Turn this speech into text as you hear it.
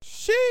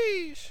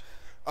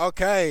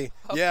Okay.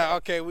 Yeah, Okay.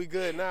 okay, we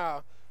good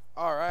now.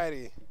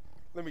 Alrighty.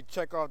 Let me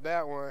check off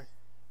that one.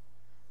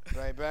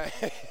 Right back.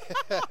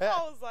 I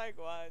was like,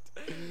 what?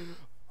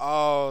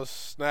 Oh,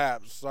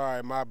 snap.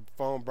 Sorry, my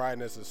phone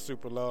brightness is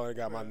super low and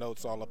got my Right.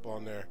 notes all up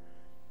on there.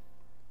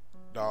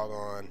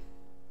 Doggone.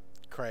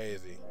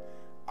 Crazy.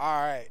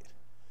 Alright.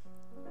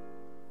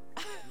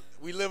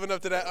 We living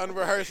up to that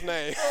unrehearsed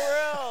name.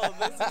 For real.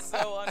 This is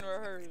so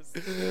unrehearsed.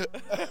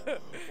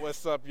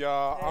 What's up,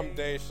 y'all? I'm Hey.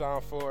 Dave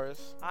Sean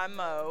Forrest, I'm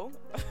Mo.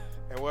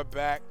 and we're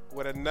back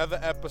with another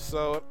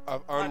episode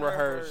of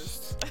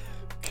Unrehearsed.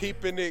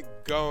 Keeping it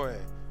going.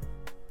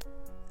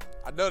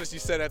 I noticed you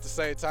said it at the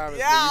same time as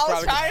Yeah, me. I You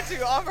was trying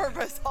to on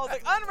purpose. I was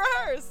like,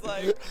 unrehearsed.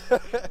 Like,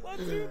 let's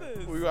do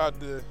this. We got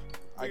to.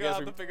 I we guess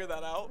have to figure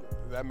that out.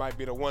 that might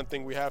be the one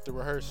thing we have to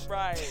rehearse.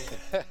 Right.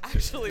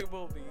 Actually,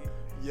 will be.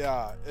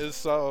 Yeah. And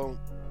so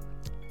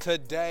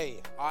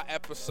today our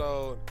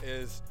episode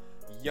is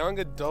young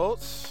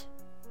adults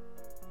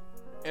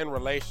and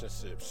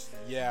relationships.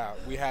 Yeah,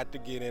 we had to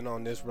get in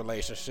on this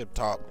relationship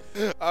talk.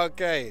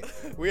 Okay,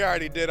 we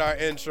already did our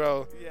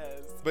intro. Yes.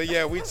 But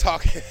yeah, we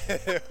talking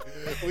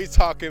we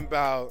talking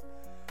about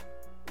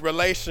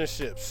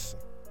relationships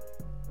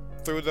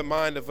through the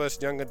mind of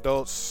us young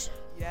adults.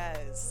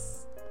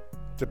 Yes.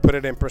 To put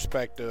it in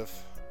perspective,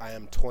 I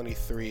am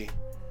 23.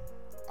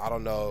 I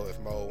don't know if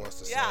Mo wants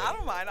to say. Yeah, I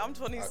don't mind. I'm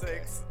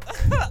 26.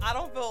 I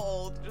don't feel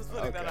old. Just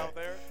putting that Okay. out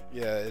there.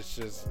 Yeah,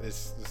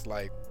 it's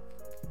like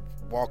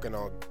walking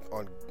on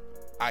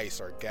ice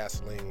or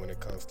gasoline when it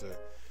comes to,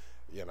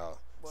 you know.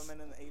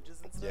 Women and ages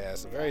and stuff. Yeah,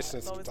 it's a very It's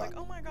sensitive always like,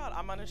 topic. oh my god,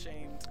 I'm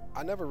unashamed.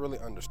 I never really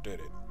understood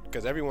it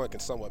because everyone can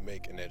somewhat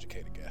make an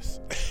educated guess.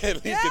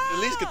 at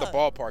least get the Yeah.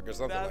 ballpark or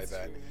something like That's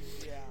that. true.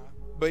 Yeah.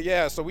 But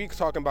yeah, so we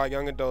talking about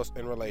young adults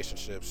and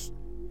relationships,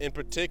 in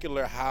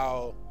particular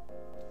how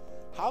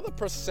the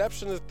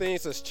perception of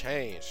things has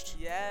changed.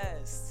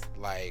 Yes.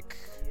 Like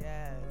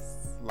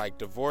Yes.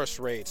 divorce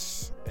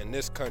rates in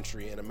this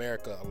country, in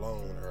America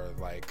alone, are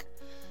like,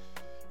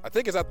 I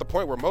think it's at the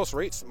point where most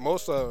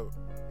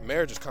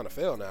marriages kind of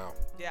fail now.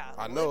 Yeah.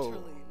 I know-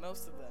 Literally,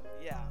 most of them.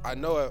 Yeah. I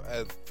know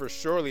for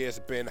surely it's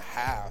been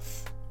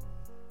half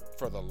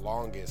for the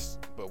longest,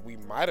 but we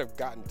might have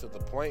gotten to the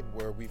point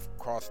where we've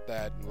crossed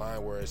that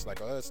line where it's like,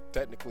 oh, it's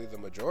technically the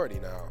majority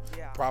now.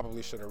 Yeah.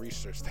 Probably should have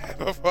researched that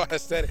before I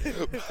said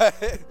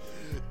it.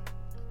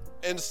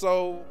 And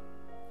so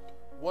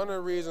one of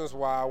the reasons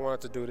why I wanted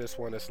to do this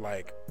one is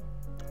like,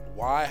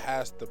 why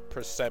has the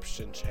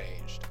perception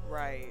changed?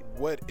 Right.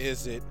 What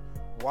is it?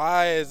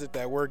 Why is it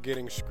that we're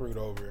getting screwed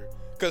over?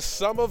 Because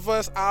some of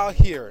us out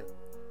here,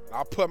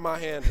 I'll put my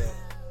hand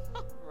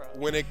up, Right.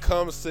 when it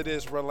comes to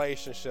this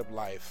relationship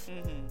life,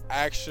 Mm-hmm.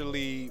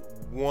 actually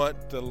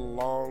want the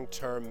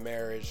long-term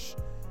marriage.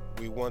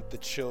 We want the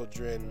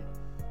children,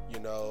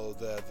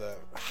 the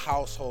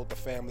household, the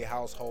family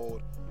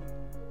household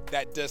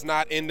that does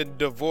not end in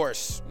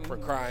divorce, for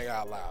Mhm. crying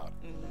out loud.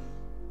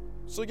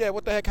 Mm-hmm. So yeah,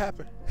 what the heck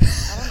happened?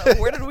 I don't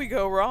know. Where did we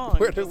go wrong?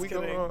 Where did Just we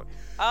go kidding. wrong?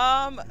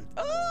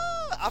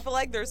 I feel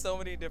like there's so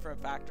many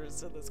different factors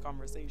to this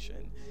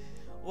conversation.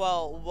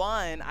 Well,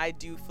 one, I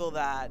do feel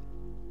that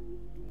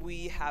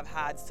we have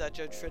had such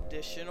a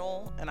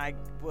traditional, and I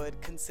would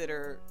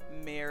consider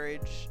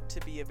marriage to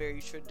be a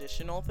very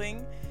traditional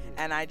thing.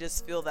 And I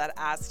just feel that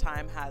as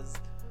time has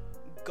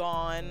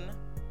gone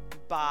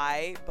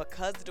by,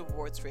 because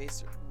divorce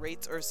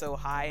rates are so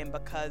high, and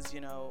because,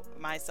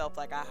 myself,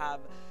 like I have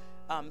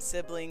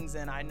siblings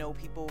and I know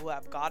people who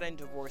have gotten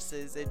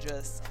divorces,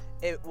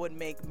 it would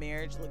make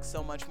marriage look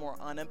so much more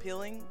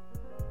unappealing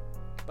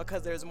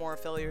because there's more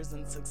failures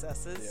than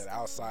successes. Yeah, the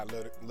outside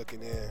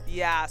looking in.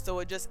 Yeah, so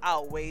it just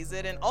outweighs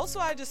it. And also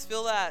I just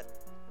feel that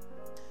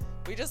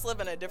we just live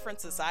in a different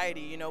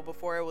society.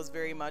 Before it was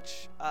very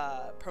much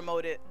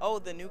promoted,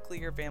 the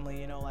nuclear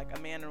family, like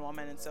a man and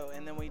woman,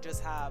 and then we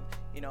just have,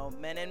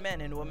 men and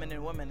men and women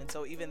and women, and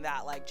so even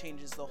that like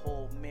changes the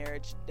whole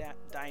marriage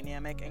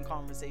dynamic and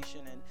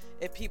conversation, and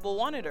if people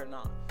want it or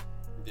not.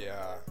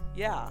 Yeah.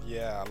 Yeah.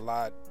 Yeah, a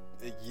lot.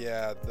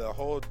 Yeah, the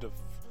whole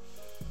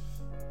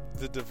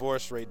the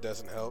divorce rate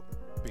doesn't help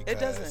because,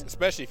 doesn't.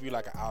 especially if you're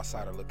like an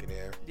outsider looking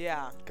in,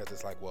 Yeah. because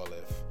it's like, well,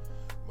 if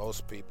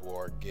most people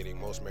are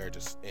most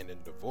marriages end in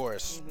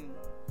divorce, Hmm.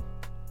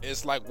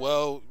 it's like,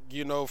 well,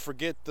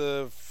 forget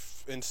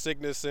in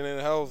sickness and in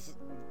health,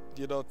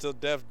 till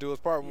death do us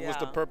part. What's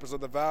the Yeah. purpose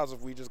of the vows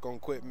if we just gonna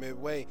quit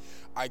midway?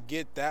 I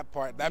get that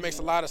part. That makes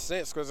a lot of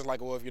sense because it's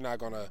like, well, if you're not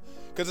gonna,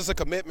 because it's a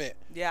commitment,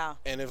 Yeah.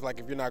 and it's like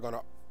if you're not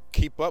gonna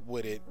keep up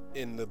with it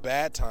in the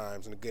bad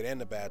times, in the good and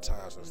the bad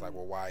times, it's like,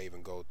 well, why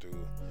even go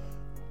through?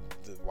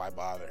 Why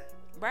bother?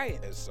 Right.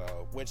 And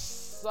so, which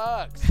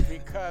sucks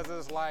because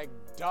it's like,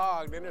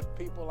 dog, then there's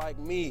people like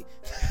me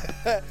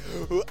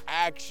who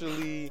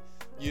actually,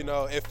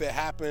 if it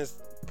happens,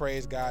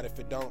 praise God. If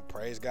it don't,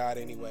 praise God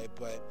anyway.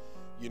 But,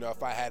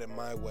 if I had it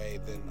my way,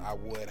 then I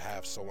would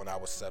have someone I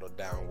would settle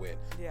down with.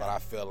 Yeah. But I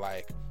feel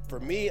like, for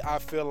me, I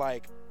feel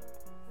like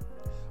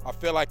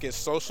it's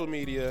social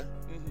media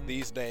Mhm.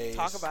 these days.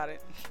 Talk about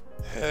it.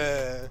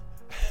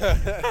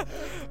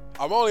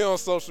 I'm only on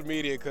social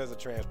media because of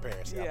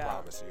transparency. I Yeah.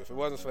 promise you. If it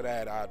wasn't for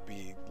that, I'd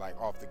be like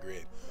off the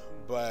grid.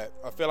 But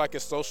I feel like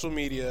it's social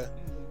media.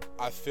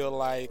 I feel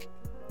like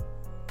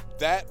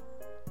that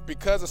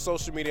because of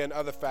social media and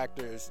other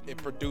factors, it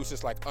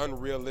produces like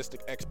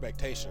unrealistic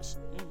expectations.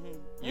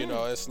 You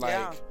know, it's like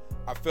Yeah.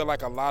 I feel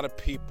like a lot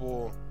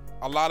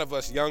of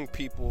us young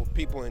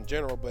people in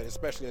general, but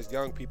especially as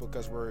young people,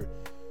 because we're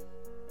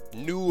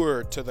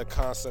newer to the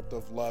concept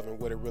of love and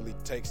what it really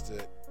takes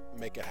to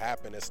make it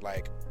happen. It's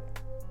like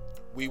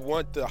we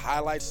want the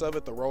highlights of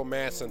it, the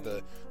romance and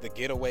the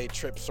getaway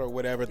trips or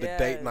whatever, the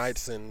date Yes.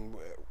 nights and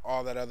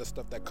all that other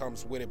stuff that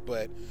comes with it.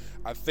 But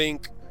I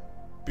think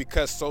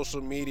because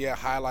social media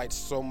highlights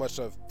so much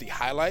of the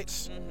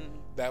highlights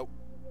that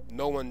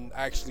no one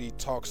actually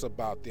talks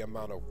about the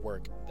amount of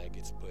work that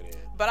gets put in.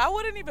 But I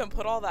wouldn't even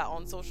put all that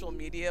on social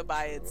media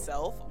by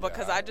itself,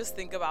 because Yeah. I just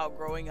think about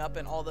growing up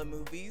and all the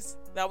movies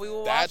that we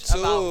will That watch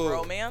about too.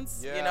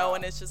 romance, you Yeah. know,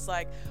 and it's just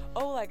like,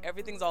 oh, like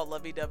everything's all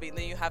lovey-dovey, and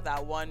then you have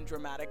that one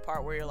dramatic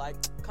part where you're like,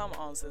 come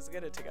on, sis,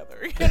 get it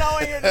together, you know,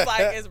 and you're just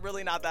like, it's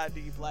really not that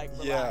deep, like,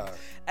 relax. Yeah.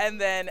 And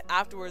then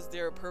afterwards,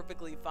 they're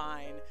perfectly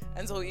fine.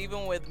 And so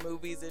even with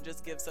movies, it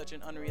just gives such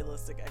an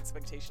unrealistic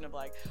expectation of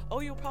like,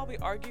 oh, you'll probably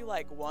argue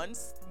like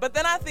once. But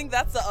then I think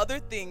that's the other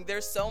thing.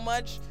 There's so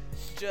much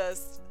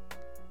just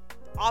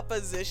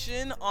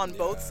opposition on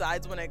both Yeah.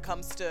 sides when it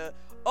comes to,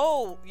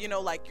 oh, you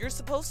know, like you're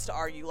supposed to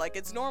argue, like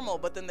it's normal.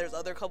 But then there's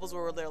other couples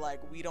where they're like,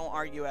 we don't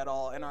argue at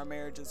all and our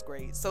marriage is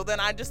great. So then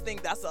I just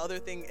think that's the other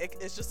thing.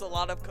 It's just a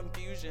lot of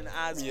confusion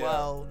as Yeah.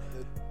 well.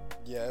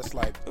 Yeah, it's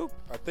like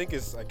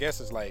I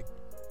guess it's like,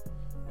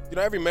 you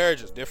know, every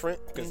marriage is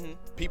different because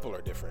people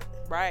are different,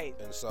 Right.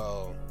 and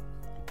so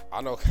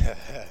I know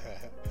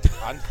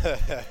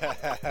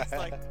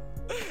like-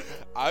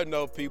 I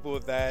know people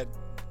that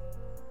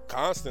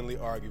constantly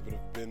argue but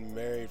have been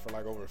married for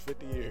like over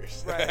 50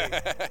 years. Right.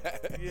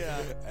 Yeah.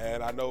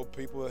 And I know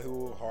people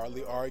who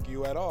hardly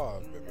argue at all,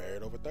 have been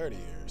married over 30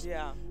 years.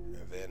 Yeah.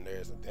 And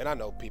then I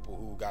know people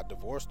who got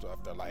divorced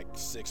after like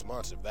 6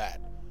 months,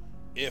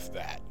 if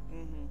that.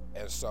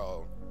 And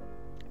so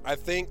I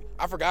think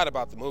I forgot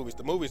about the movies.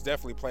 The movies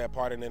definitely play a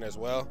part in it as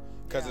well,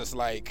 because Yeah. it's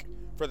like,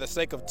 for the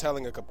sake of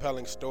telling a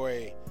compelling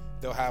story,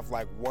 they'll have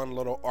like one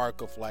little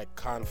arc of like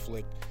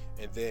conflict,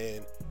 and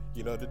then,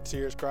 you know, the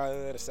tears cry,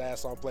 the sad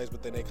song plays,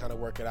 but then they kind of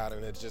work it out,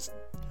 and it's just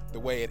the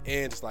way it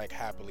ends, like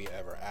happily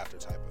ever after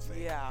type of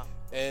thing. Yeah.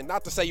 And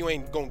not to say you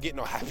ain't gonna get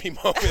no happy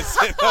moments.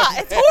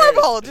 It's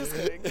horrible. Just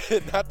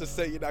kidding. Not to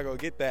say you're not gonna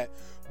get that,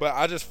 but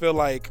I just feel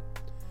like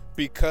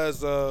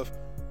because of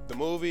the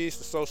movies,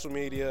 the social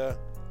media,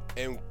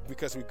 and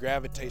because we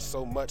gravitate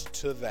so much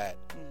to that,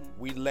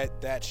 we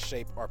let that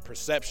shape our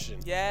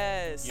perception.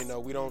 Yes. You know,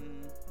 we don't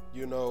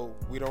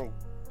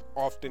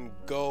often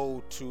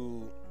go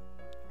to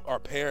our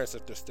parents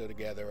if they're still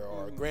together,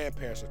 or our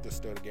grandparents if they're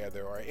still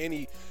together, or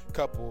any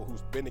couple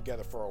who's been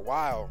together for a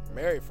while,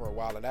 married for a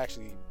while, and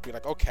actually be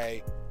like,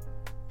 okay,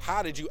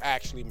 how did you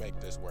actually make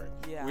this work?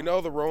 Yeah. We know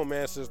the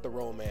romance is the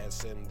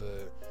romance, and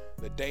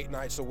the date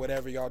nights or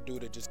whatever y'all do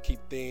to just keep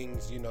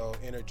things, you know,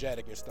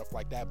 energetic and stuff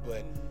like that.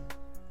 But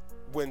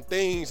when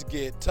things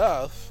get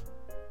tough,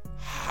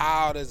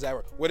 how does that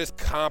work? What is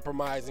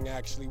compromising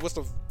actually? What's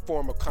the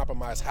form of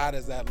compromise? How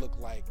does that look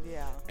like?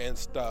 Yeah. And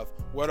stuff.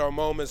 What are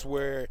moments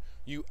where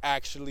you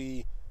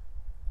actually,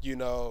 you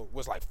know,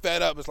 was like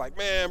fed up? It's like,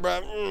 man,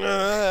 bro,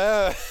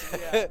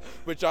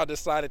 but y'all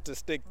decided to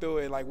stick through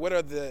it. Like, what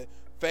are the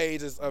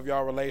phases of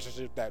y'all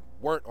relationship that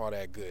weren't all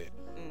that good,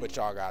 but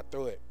y'all got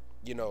through it?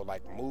 You know,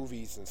 like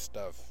movies and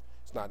stuff.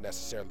 It's not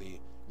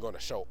necessarily going to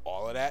show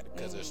all of that,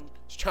 because it's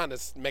trying to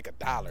make a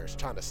dollar. It's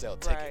trying to sell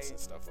tickets Right. and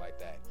stuff like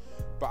that.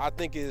 But I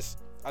think it's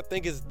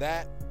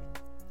that,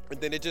 and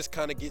then it just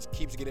kind of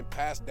keeps getting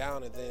passed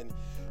down. And then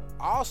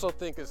I also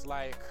think it's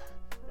like,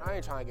 I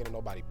ain't trying to get in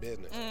nobody's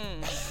business,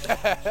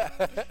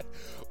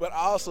 but I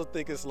also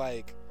think it's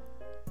like,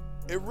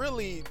 it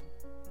really,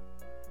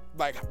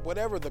 like,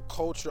 whatever the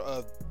culture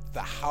of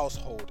the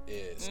household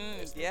is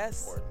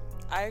yes. important.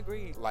 I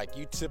agree. Like,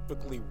 you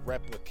typically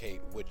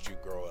replicate what you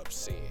grow up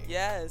seeing.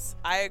 Yes,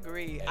 I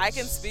agree. And I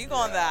can speak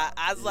on that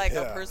as like a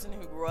yeah. person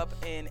who grew up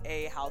in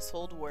a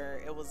household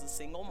where it was a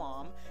single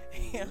mom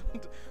and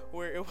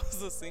where it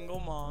was a single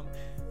mom.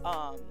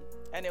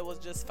 And it was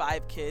just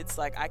 5 kids.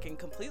 Like, I can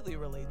completely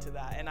relate to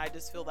that. And I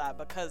just feel that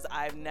because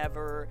I've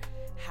never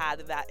had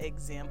that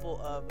example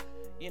of,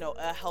 you know,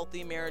 a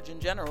healthy marriage in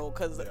general.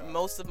 Because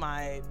most of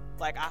my,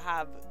 like, I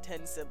have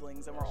 10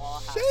 siblings and we're all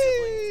half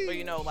siblings. But,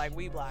 you know, like,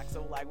 we black,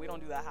 so, like, we don't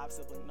do that half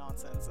sibling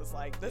nonsense. It's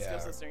like, this is your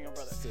sister and your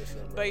brother.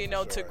 But, you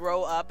know, to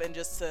grow up and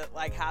just to,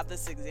 like, have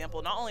this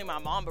example, not only my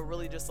mom, but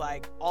really just,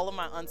 like, all of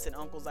my aunts and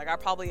uncles. Like, I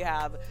probably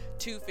have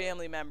 2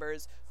 family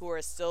members who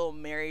are still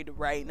married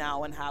right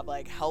now and have,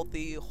 like,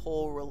 healthy,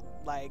 whole,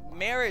 like,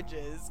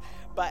 marriages.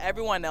 But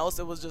everyone else,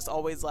 it was just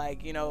always,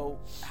 like, you know,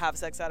 have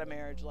sex out of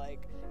marriage,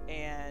 like,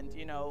 and,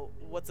 you know,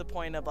 what's the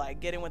point of, like,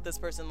 getting with this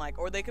person, like,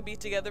 or they could be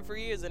together for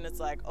years and it's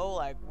like, oh,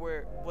 like,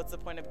 what's the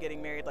point of getting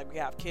married? Like, we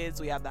have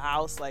kids, we have the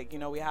house, like, you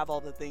know, we have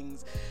all the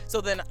things. So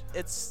then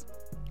it's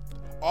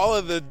all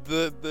of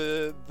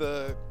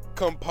the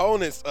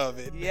components of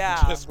it,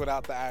 Yeah. just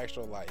without the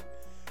actual like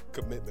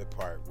commitment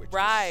part, which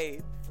Right.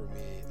 is, for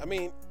me, I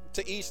mean,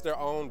 to each their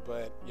own,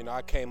 but you know,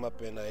 I came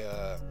up in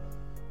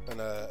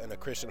a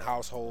Christian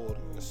household,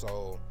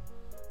 so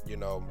you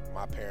know,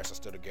 my parents are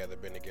still together,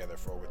 been together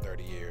for over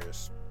 30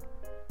 years.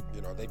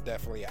 You know, they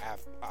definitely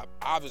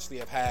obviously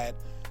have had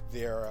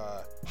their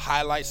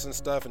highlights and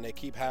stuff, and they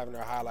keep having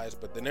their highlights,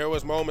 but then there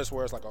was moments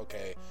where it's like,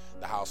 okay,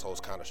 the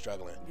household's kind of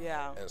struggling.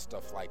 Yeah. And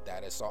stuff like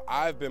that. And so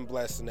I've been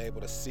blessed and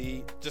able to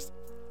see, just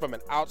from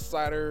an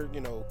outsider,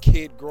 you know,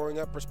 kid growing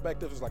up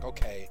perspective, it's like,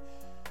 okay,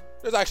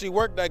 there's actually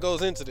work that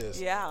goes into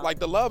this. Yeah. Like,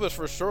 the love is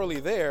for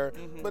surely there,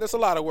 but it's a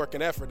lot of work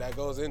and effort that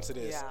goes into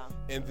this.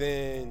 Yeah. And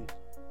then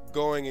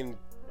going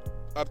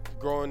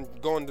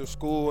to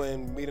school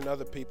and meeting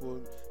other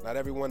people, not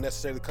everyone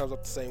necessarily comes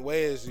up the same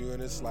way as you,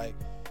 and it's like,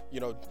 you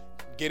know,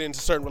 get into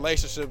certain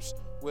relationships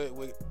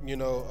with you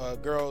know,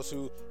 girls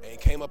who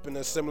came up in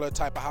a similar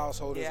type of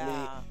household as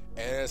me,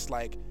 and it's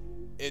like,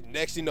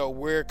 next you know,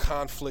 we're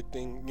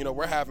conflicting, you know,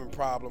 we're having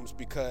problems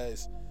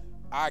because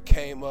I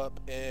came up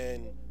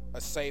in a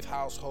safe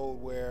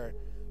household where,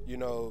 you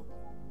know,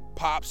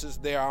 pops is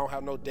there, I don't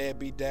have no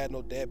deadbeat dad,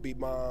 no deadbeat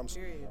moms.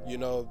 Period. You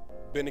know,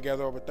 been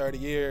together over 30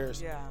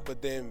 years, Yeah.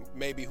 but then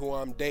maybe who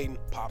I'm dating,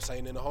 pops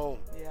ain't in the home.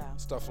 Yeah.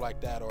 Stuff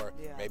like that, or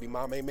Yeah. maybe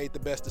mom ain't made the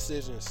best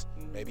decisions.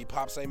 Maybe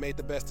pops ain't made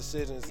the best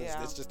decisions.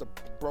 Yeah. It's just a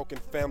broken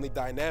family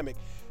dynamic,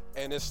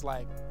 and it's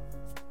like,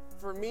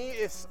 for me,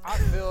 I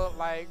feel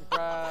like,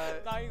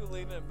 bruh, Now you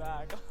leaning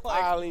back.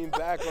 I lean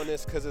back on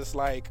this because it's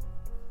like,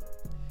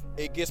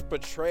 it gets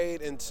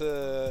portrayed into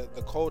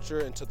the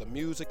culture, into the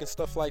music and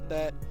stuff like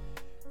that,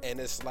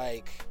 and it's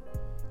like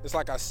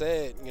I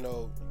said, you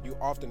know, you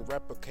often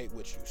replicate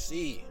what you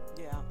see.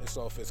 Yeah. And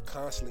so if it's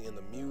constantly in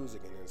the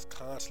music and it's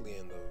constantly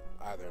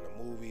either in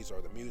the movies or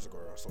the music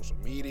or on social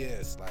media,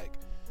 it's like,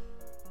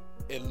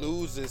 it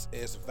loses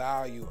its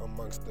value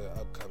amongst the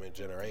upcoming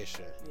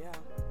generation. Yeah.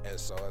 And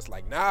so it's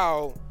like,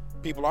 now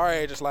people our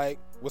age is like,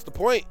 what's the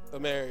point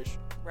of marriage?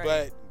 Right.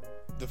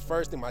 But the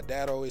first thing my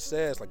dad always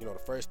says, like, you know, the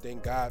first thing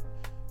God,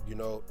 you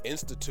know,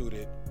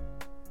 instituted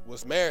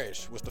was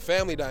marriage, was the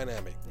family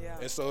dynamic. Yeah.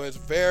 And so it's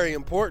very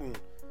important.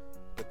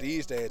 But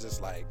these days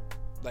it's like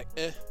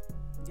eh.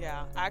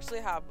 Yeah. I actually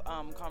have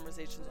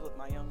conversations with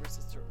my younger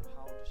sister.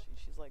 How old is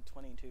she? She's like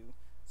 22.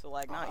 So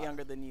like not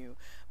younger than you.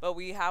 But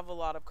we have a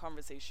lot of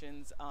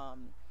conversations.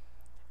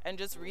 And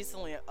just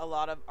recently, a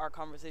lot of our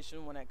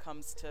conversation when it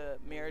comes to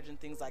marriage and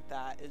things like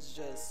that is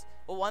just,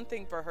 well, one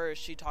thing for her is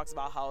she talks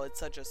about how it's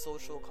such a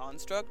social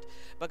construct,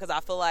 because I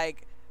feel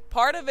like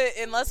part of it,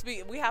 and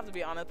we have to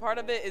be honest, part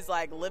of it is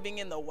like living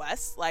in the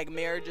West, like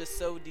marriage is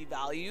so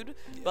devalued.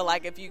 Yeah. But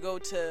like if you go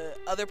to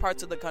other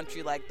parts of the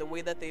country, like the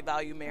way that they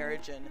value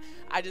marriage, and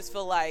I just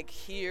feel like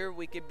here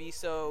we could be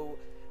so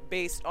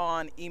based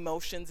on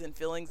emotions and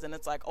feelings, and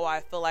it's like, oh, I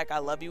feel like I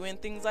love you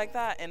and things like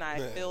that. And I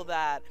feel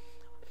that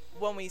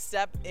when we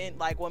step in,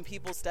 like when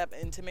people step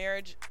into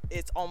marriage,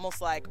 it's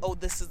almost like, oh,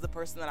 this is the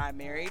person that I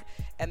married,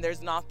 and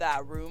there's not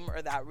that room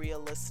or that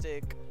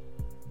realistic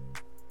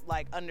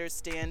like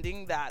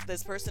understanding that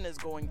this person is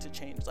going to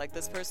change, like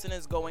this person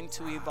is going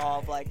to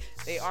evolve, like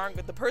they aren't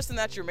the person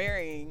that you're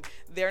marrying,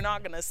 they're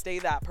not gonna stay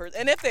that person,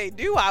 and if they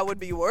do, I would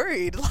be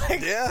worried,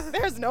 like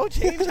there's no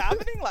change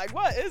happening, like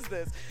what is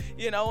this,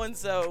 you know? And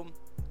so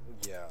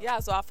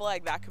so I feel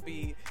like that could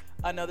be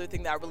another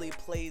thing that really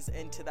plays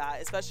into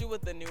that, especially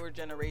with the newer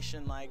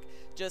generation, like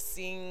just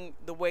seeing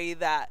the way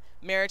that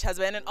marriage has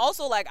been. And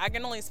also, like, I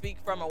can only speak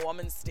from a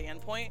woman's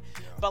standpoint,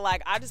 but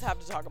like I just have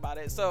to talk about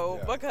it.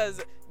 So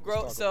because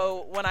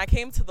when I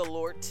came to the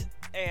Lord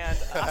and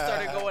I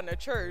started going to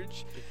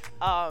church,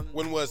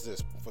 when was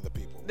this for the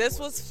people? This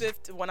was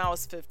when I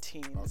was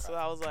 15. Okay. So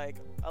that was like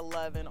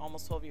 11,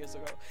 almost 12 years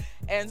ago.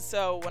 And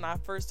so when I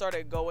first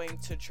started going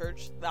to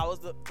church, that was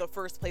the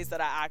first place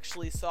that I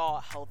actually saw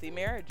healthy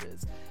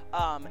marriages.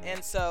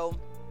 And so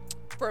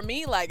for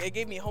me, like, it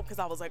gave me hope, because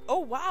I was like, oh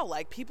wow,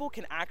 like people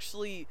can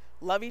actually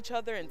love each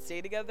other and stay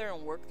together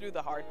and work through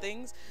the hard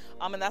things.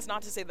 And that's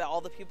not to say that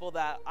all the people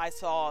that I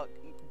saw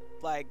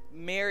like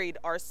married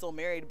are still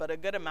married, but a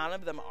good amount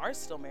of them are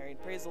still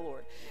married, praise the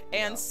Lord.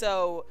 And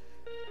so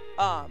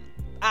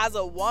as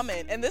a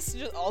woman, and this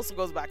just also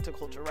goes back to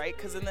culture, right?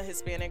 Because in the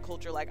Hispanic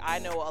culture, like I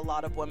know a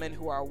lot of women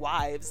who are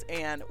wives,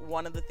 and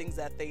one of the things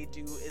that they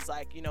do is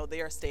like, you know,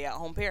 they are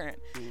stay-at-home parent.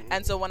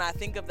 And so when I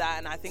think of that,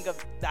 and I think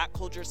of that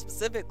culture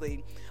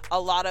specifically, a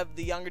lot of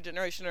the younger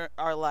generation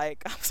are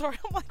like, I'm sorry,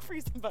 I'm like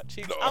freezing butt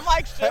cheeks. No. I'm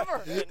like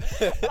shivering.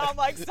 I'm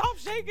like, stop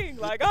shaking,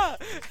 like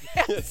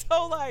And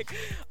so like,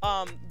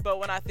 but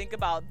when I think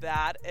about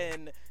that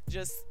and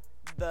just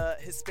the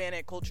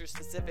Hispanic culture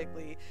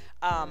specifically,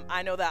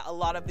 I know that a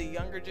lot of the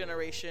younger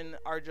generation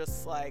are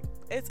just like,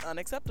 it's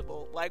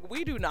unacceptable. Like,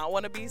 we do not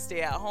want to be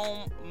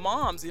stay-at-home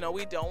moms. You know,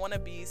 we don't want to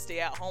be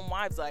stay-at-home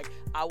wives. Like,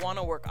 I want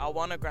to work. I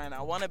want to grind.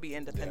 I want to be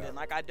independent.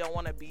 Like, I don't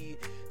want to be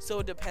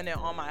so dependent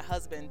on my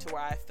husband to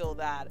where I feel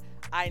that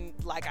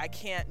I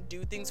can't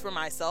do things for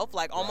myself.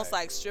 Like, almost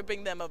like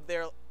stripping them of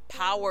their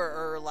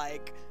power or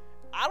like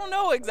I don't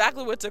know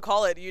exactly what to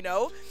call it,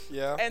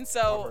 Yeah. And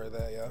so, I've heard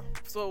that, yeah.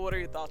 So what are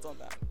your thoughts on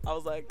that? I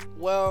was like,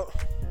 well,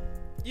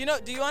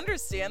 do you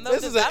understand though?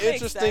 this Does is that an make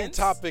interesting sense?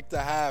 topic to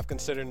have,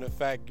 considering the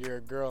fact you're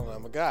a girl and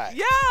I'm a guy.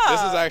 Yeah.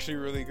 This is actually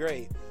really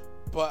great,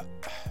 but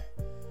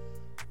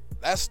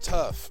that's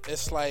tough.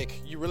 It's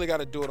like you really got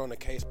to do it on a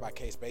case by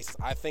case basis.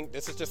 I think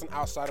this is just an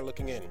outsider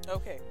looking in.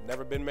 Okay.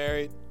 Never been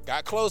married,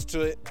 got close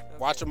to it. Okay.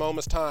 Watch A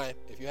Moment's Time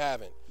if you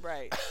haven't.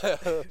 Right.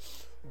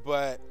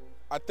 But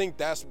I think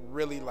that's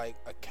really like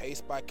a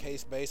case by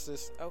case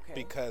basis. Okay.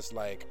 Because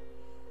like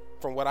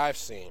from what I've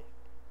seen,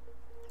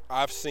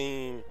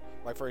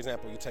 like for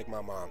example, you take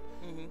my mom.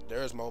 Mm-hmm.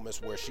 There's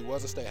moments where she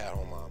was a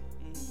stay-at-home mom,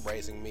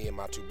 raising me and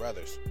my two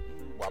brothers,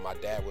 while my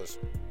dad was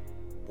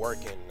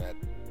working. At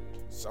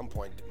some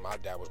point, my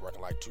dad was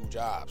working like 2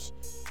 jobs.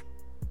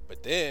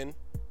 But then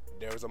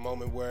there was a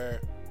moment where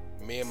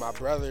me and my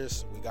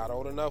brothers, we got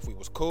old enough, we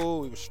was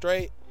cool, we was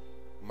straight.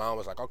 Mom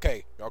was like,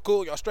 okay, y'all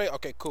cool, y'all straight?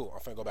 Okay, cool,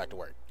 I'm finna go back to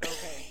work.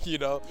 Okay.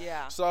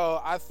 Yeah.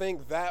 So I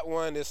think that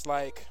one is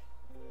like,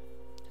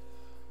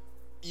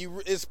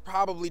 it's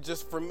probably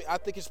just, for me, I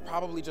think it's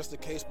probably just a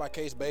case by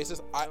case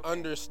basis. I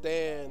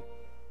understand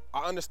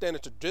the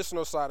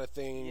traditional side of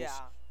things,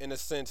 in a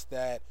sense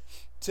that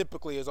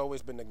typically has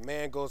always been the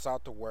man goes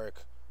out to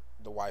work,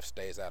 the wife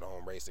stays at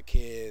home, raises the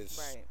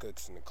kids,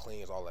 cooks and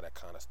cleans, all of that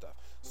kind of stuff.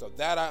 So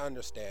that I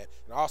understand.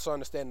 And I also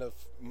understand the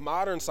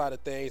modern side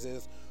of things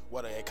is,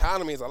 well, the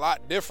economy is a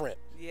lot different.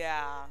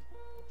 Yeah.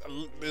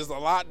 It's a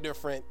lot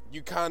different.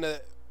 You kind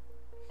of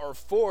are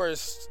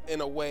forced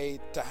in a way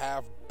to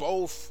have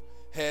both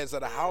heads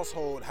of the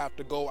household have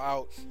to go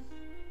out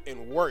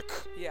and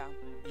work. Yeah.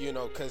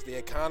 Because the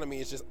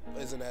economy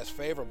isn't as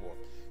favorable.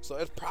 So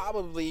it's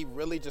probably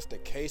really just a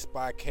case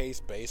by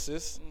case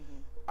basis.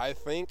 I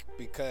think,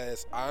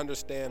 because I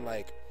understand,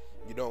 like,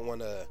 you don't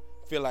want to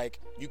feel like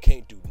you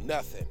can't do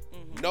nothing.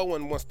 No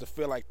one wants to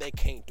feel like they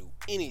can't do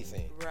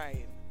anything.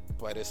 Right.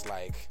 But it's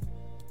like,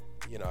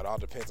 it all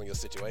depends on your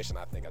situation,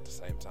 I think, at the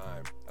same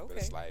time. Okay. But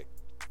it's like,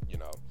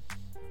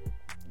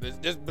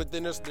 but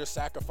then there's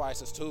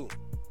sacrifices too.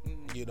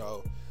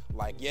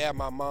 Like, yeah,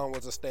 my mom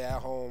was a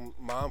stay-at-home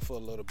mom for a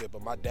little bit,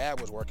 but my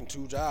dad was working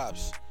 2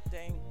 jobs.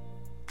 Dang.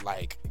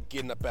 Like,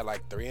 getting up at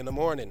like 3 in the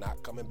morning,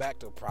 not coming back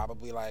till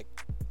probably like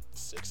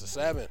 6 or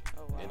 7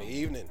 in the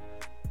evening.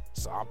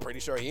 So I'm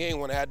pretty sure he ain't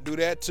want to have to do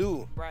that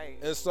too. Right.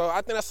 And so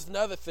I think that's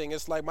another thing.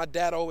 It's like my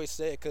dad always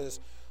said, because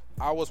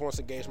I was once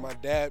engaged. My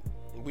dad,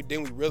 we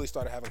really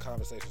started having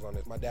conversations on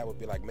this. My dad would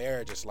be like,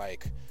 marriage is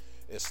like,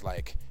 it's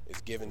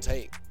give and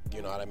take.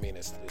 You know what I mean?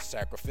 It's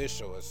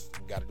sacrificial.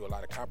 You got to do a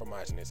lot of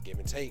compromising. It's give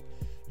and take.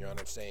 You know what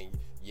I'm saying?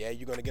 Yeah,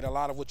 you're going to get a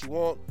lot of what you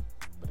want,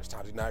 but there's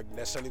times you're not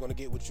necessarily going to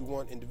get what you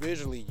want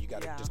individually. You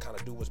got to just kind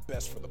of do what's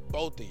best for the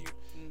both of you.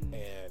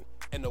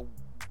 And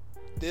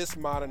this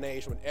modern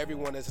age, when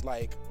everyone is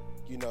like,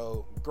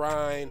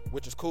 grind,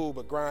 which is cool,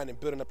 but grind and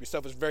building up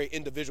yourself is very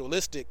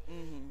individualistic.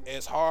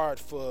 It's hard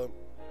for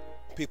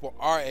people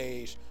our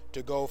age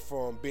to go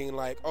from being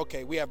like,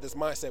 okay, we have this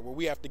mindset where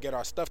we have to get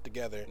our stuff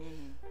together,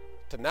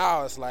 to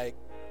now it's like,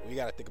 we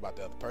got to think about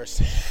the other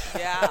person.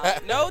 Yeah.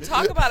 No,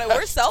 talk about it.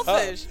 We're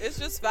selfish. It's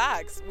just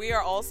facts. We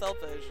are all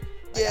selfish.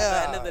 Like,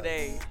 at the end of the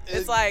day,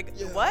 it's like,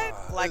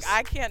 what? Like,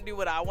 I can't do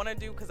what I want to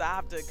do because I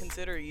have to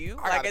consider you.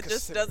 Like, it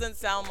just doesn't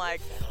sound like,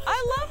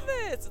 I love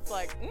this. It's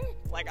like,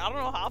 I don't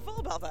know how I feel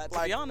about that,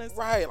 to be honest.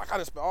 Right. Like, I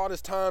just spent all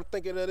this time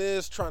thinking of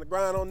this, trying to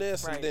grind on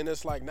this, and then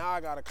it's like, now I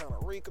got to kind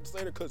of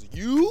reconsider because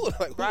you.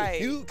 Like, right.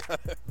 You?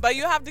 But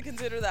you have to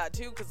consider that,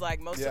 too, because,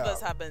 like, most of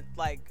us have been,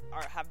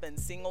 have been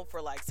single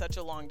for, like, such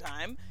a long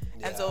time.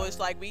 And so it's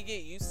like we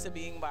get used to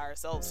being by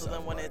ourselves. So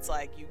then when it's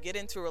like you get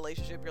into a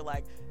relationship, you're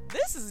like,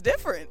 this is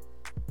different.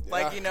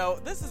 Like,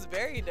 this is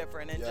very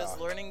different. And just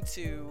learning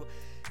to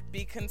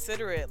be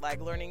considerate, like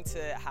learning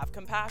to have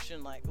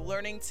compassion, like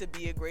learning to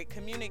be a great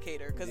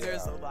communicator. Because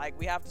there's like,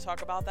 we have to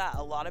talk about that.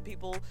 A lot of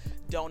people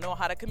don't know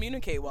how to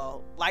communicate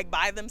well, like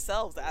by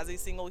themselves as a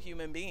single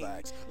human being.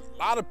 Facts. A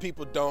lot of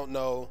people don't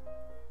know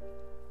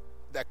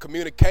that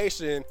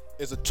communication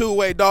is a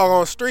two-way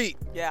doggone street.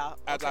 Yeah.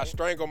 As I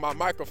strangle my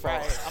microphone.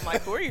 Right. I'm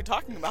like, who are you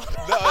talking about?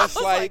 No, it's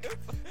like,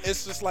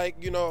 it's just like,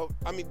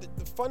 I mean,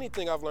 the funny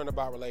thing I've learned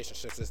about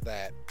relationships is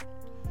that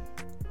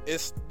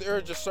there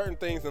are just certain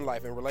things in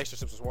life, and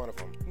relationships is one of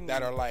them,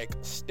 that are like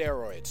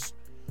steroids.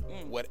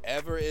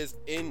 Whatever is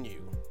in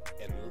you,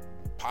 and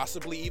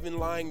possibly even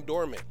lying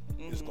dormant,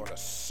 is going to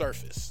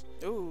surface.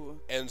 Ooh.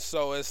 And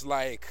so it's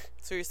like...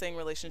 So you're saying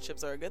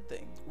relationships are a good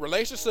thing?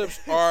 Relationships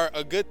are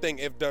a good thing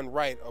if done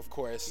right, of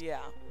course. Yeah.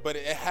 But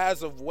it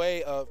has a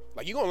way of...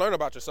 Like, you're going to learn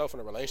about yourself in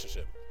a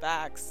relationship.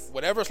 Facts.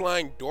 Whatever's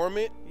lying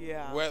dormant,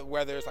 yeah.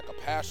 Whether it's like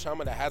a past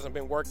trauma that hasn't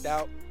been worked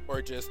out,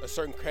 or just a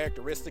certain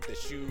characteristic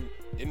that you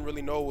didn't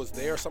really know was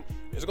there or something,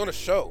 it's going to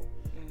show.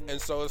 And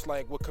so it's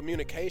like with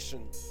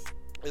communication,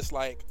 it's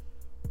like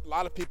a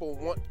lot of people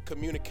want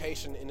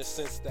communication in the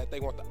sense that they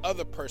want the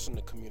other person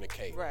to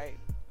communicate. Right.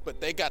 But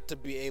they got to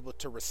be able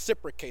to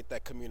reciprocate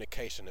that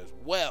communication as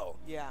well.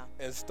 Yeah.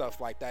 And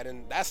stuff like that.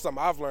 And that's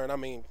something I've learned. I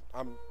mean,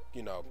 I'm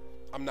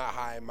not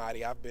high and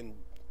mighty. I've been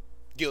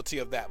guilty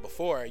of that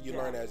before. You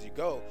learn as you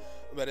go.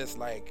 But it's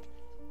like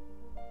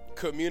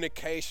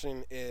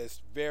communication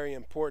is very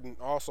important.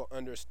 Also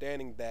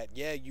understanding that,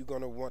 you're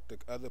going to want the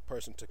other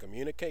person to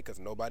communicate because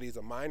nobody's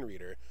a mind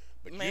reader.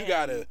 But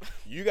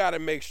you gotta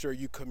make sure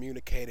you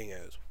communicating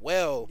as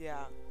well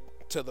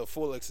to the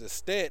fullest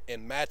extent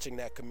and matching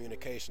that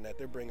communication that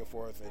they're bringing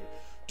forth and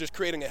just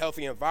creating a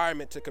healthy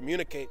environment to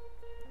communicate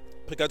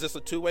because it's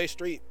a two-way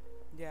street.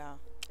 Yeah.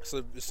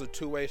 It's a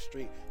two-way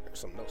street. There's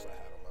some notes I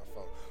had on my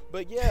phone.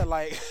 But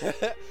like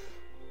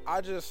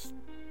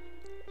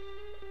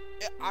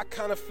I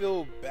kind of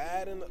feel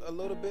bad a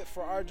little bit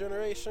for our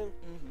generation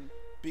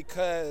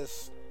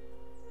because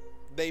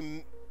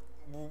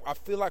I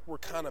feel like we're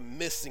kind of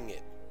missing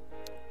it.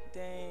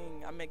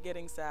 Dang, I'm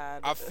getting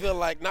sad. I feel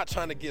like, not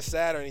trying to get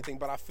sad or anything,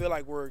 but I feel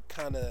like we're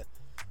kind of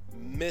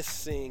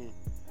missing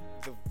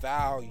the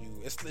value.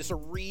 It's a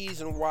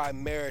reason why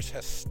marriage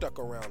has stuck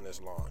around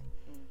this long.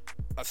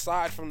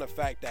 Aside from the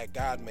fact that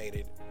God made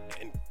it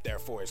and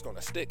therefore it's going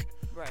to stick.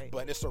 Right.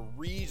 But it's a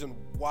reason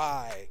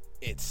why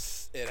it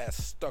has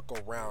stuck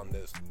around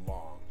this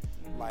long.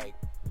 Like,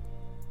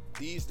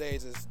 these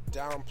days it's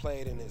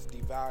downplayed and it's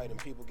devalued and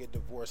people get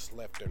divorced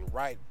left and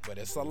right, but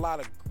it's a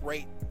lot of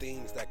great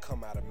things that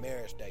come out of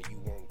marriage that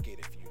you won't get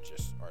if you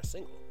just are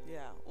single. Yeah.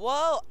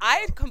 Well,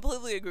 I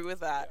completely agree with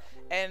that.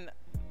 And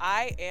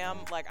I am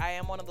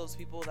one of those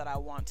people that I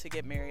want to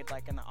get married,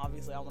 like, and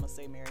obviously I want to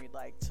stay married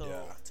like till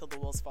the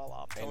wheels fall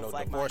off. Ain't so no it's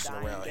like divorcing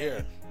around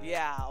here.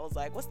 Yeah, I was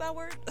like, what's that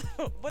word?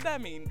 What'd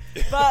that mean?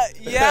 But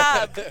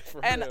yeah,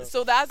 and real.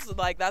 So that's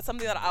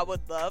something that I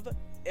would love.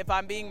 If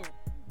I'm being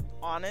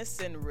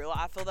honest and real,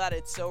 I feel that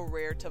it's so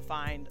rare to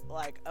find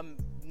like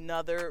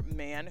another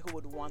man who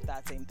would want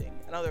that same thing,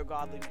 another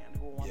godly man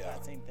who would want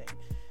that same thing.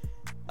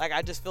 Like,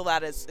 I just feel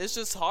that it's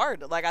just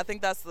hard. Like, I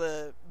think that's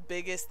the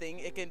biggest thing.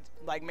 It can,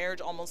 like,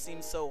 marriage almost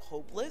seems so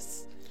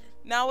hopeless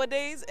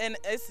nowadays, and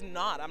it's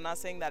not. I'm not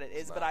saying that it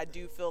is, but I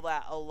do feel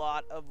that a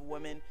lot of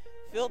women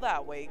feel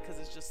that way because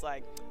it's just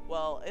like,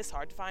 well, it's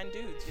hard to find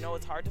dudes. You know,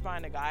 it's hard to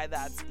find a guy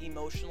that's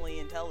emotionally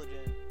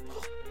intelligent.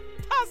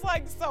 That's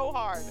like so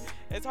hard.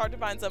 It's hard to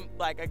find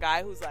a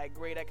guy who's like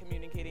great at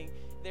communicating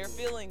their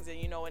feelings and,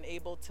 you know, and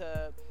able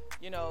to,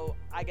 you know,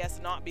 I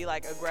guess not be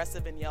like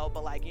aggressive and yell,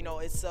 but like, you know,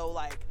 it's so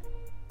like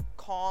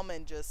calm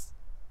and just,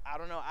 I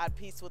don't know, at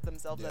peace with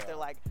themselves that they're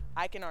like,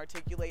 I can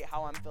articulate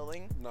how I'm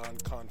feeling.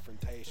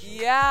 Non-confrontation.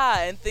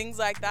 Yeah, and things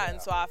like that.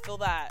 And so I feel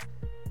that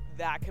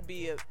could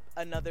be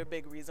another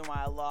big reason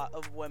why a lot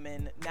of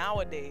women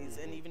nowadays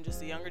and even just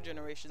the younger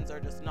generations are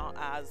just not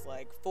as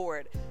like for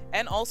it.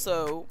 And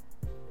also,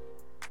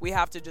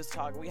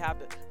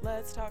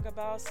 let's talk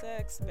about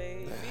sex,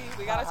 baby.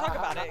 We gotta talk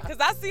about it, because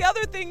that's the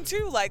other thing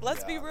too. Like,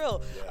 let's be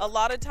real. A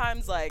lot of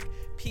times, like,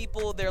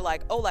 people, they're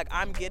like, oh, like,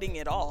 I'm getting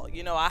it all.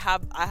 You know, I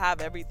have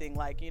everything.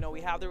 Like, you know,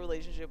 we have the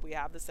relationship, we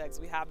have the sex,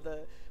 we have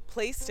the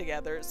place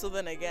together. So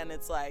then again,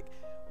 it's like,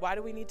 why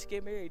do we need to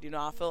get married? You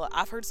know,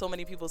 I've heard so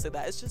many people say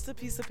that it's just a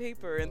piece of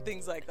paper and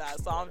things like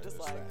that. So I'm just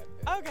like,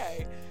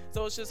 okay.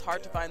 So it's just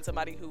hard to find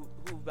somebody who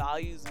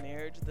values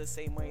marriage the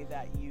same way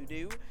that you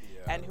do,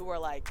 and who are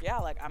like,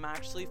 like, I'm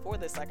actually for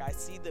this. Like, I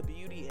see the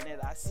beauty in it.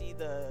 I see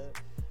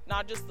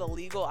not just the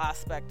legal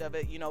aspect of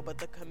it, you know, but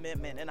the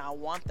commitment, and I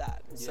want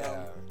that.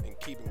 And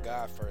keeping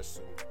God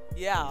first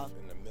in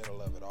the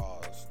middle of it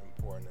all is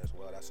important as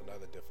well. That's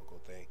another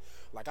difficult thing.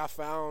 Like,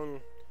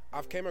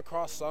 I've came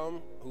across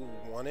some who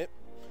want it,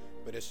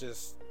 but it's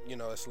just, you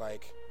know, it's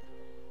like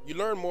you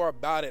learn more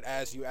about it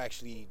as you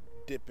actually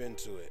dip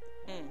into it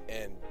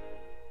and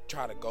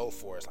try to go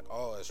for it. It's like,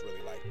 oh, it's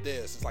really like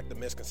this. It's like the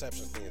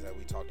misconceptions things that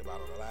we talked about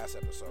on the last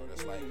episode.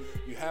 It's like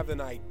you have an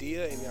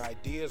idea and your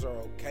ideas are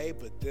okay,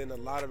 but then a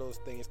lot of those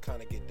things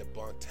kind of get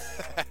debunked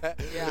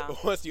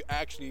once you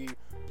actually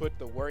put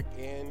the work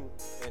in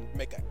and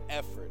make an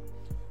effort.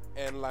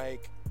 And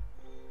like,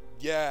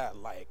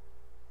 like,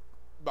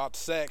 about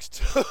sex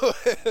too.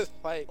 It's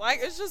like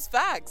it's just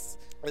facts.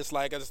 It's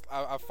like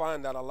I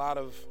find that a lot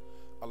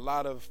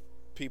of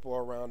people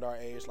around our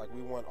age, like,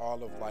 we want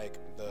all of like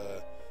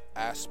the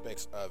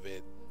aspects of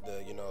it,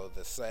 the, you know,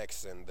 the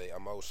sex and the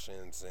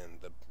emotions and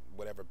the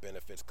whatever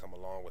benefits come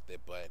along with it,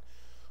 but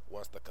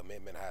once the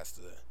commitment has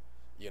to,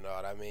 you know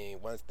what I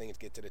mean, once things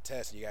get to the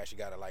test, you actually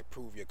gotta like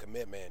prove your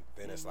commitment,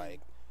 then it's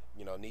like,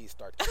 you know, knees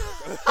start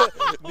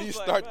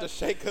to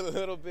shake a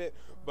little bit.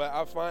 But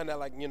I find that,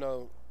 like, you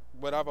know,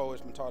 what I've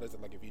always been taught is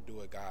that, like, if you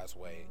do it God's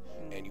way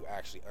and you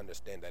actually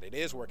understand that it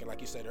is working,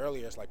 like you said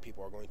earlier, it's like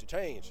people are going to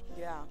change.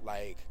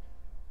 Like,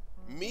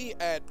 me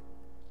at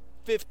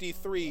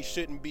 53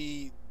 shouldn't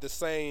be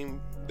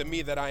the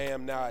me that I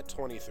am now at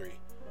 23.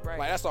 Like,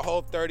 that's a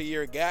whole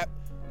 30-year gap.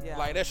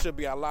 Like, there should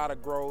be a lot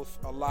of growth,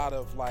 a lot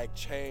of like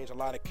change, a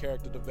lot of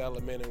character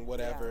development and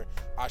whatever.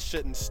 I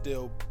shouldn't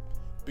still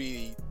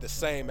be the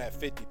same at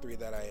 53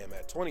 that I am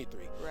at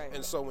 23.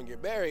 And so when you're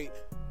married,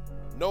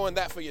 knowing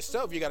that for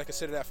yourself, you got to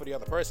consider that for the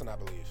other person, I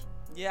believe.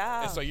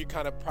 And so you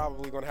kind of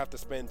probably going to have to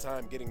spend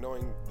time getting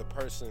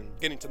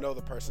to know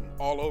the person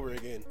all over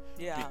again.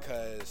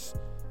 Because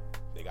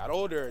they got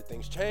older,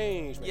 things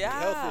changed, maybe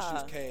health Yeah.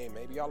 issues came,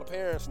 maybe y'all are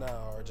parents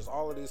now, or just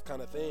all of these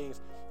kind of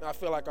things. And I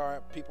feel like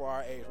our people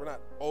our age, we're not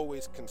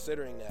always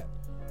considering that.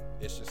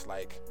 It's just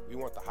like we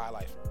want the high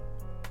life.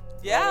 All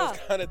Yeah. those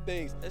kind of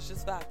things. It's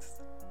just facts.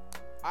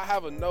 I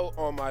have a note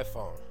on my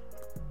phone,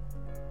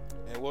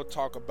 and we'll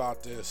talk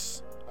about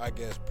this, I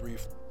guess,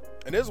 briefly.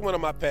 And this is one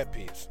of my pet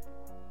peeves.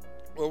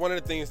 Well, one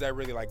of the things that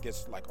really like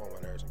gets like on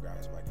my nerves and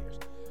grinds my gears.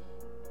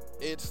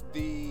 It's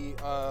the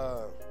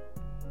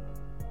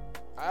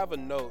I have a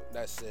note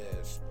that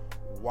says,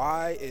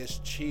 "Why is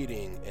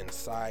cheating in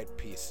side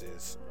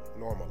pieces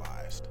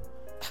normalized?"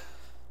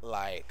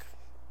 Like,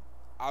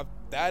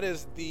 that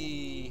is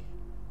the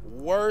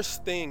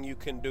worst thing you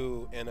can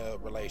do in a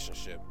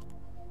relationship,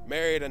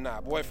 married or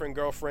not, boyfriend,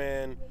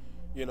 girlfriend,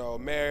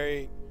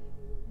 married,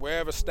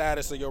 wherever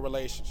status of your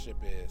relationship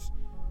is.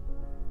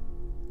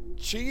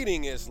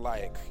 Cheating is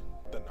like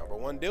the number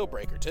one deal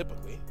breaker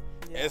typically.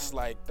 Yeah. It's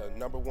like the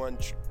number one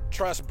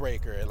trust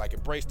breaker. Like,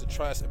 it breaks the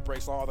trust, it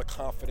breaks all the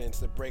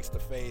confidence, it breaks the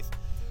faith,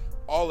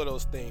 all of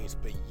those things.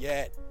 But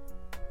yet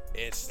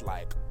it's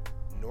like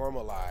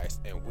normalized,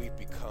 and we've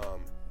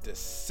become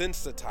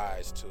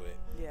desensitized to it.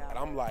 Yeah. And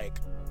I'm like,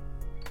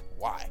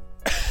 why?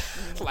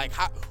 Like,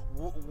 how?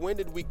 When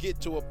did we get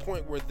to a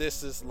point where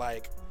this is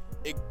like,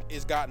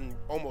 it's gotten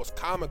almost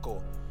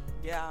comical?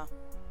 Yeah.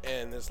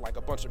 And it's like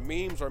a bunch of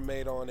memes are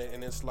made on it,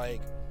 and it's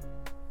like,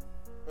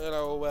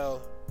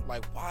 well,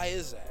 like, why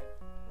is that?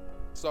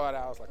 So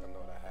that was like a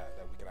note I had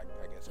that we could, I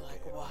guess,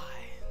 Like, hit. why?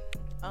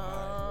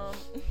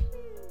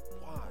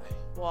 Why?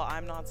 Well,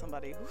 I'm not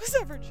somebody who's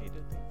ever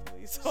cheated,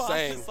 thankfully. So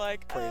Same. I'm just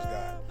like, Praise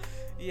God.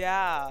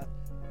 Yeah.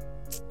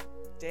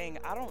 Dang,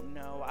 I don't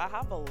know. I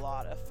have a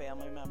lot of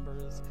family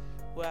members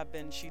who have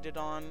been cheated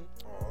on,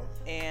 Aw.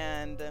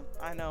 and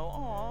I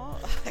know,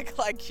 I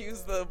like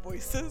use the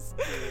voices.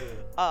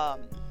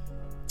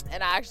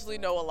 And I actually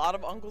know a lot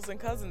of uncles and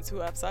cousins who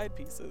have side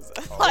pieces.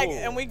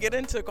 And we get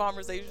into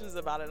conversations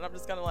about it, and I'm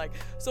just kind of like,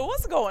 so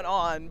what's going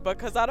on?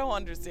 Because I don't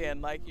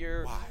understand. Like,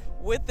 you're Why?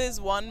 with this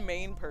one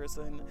main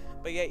person,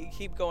 but yet you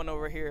keep going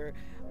over here.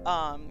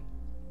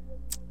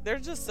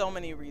 There's just so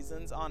many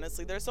reasons,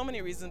 honestly. There's so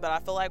many reasons, but I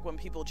feel like when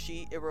people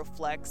cheat, it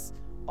reflects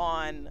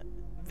on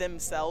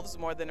themselves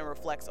more than it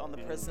reflects on the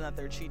person that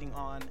they're cheating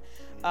on.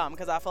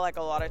 Because I feel like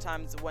a lot of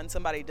times when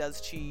somebody does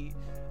cheat,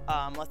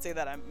 let's say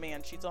that a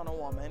man cheats on a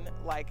woman,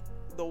 like,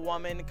 the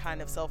woman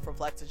kind of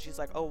self-reflects and she's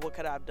like, oh, what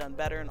could I have done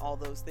better, and all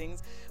those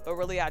things. But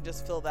really, I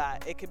just feel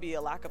that it could be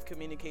a lack of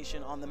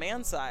communication on the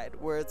man's side,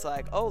 where it's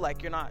like, oh,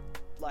 like, you're not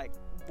like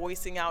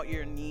voicing out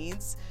your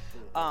needs.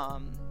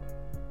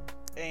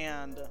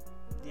 And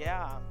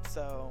yeah,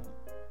 so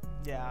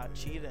yeah,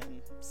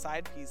 cheating,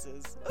 side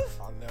pieces.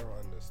 I'll never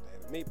understand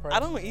it. Me personally, I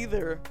don't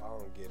either. I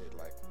don't get it.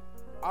 Like,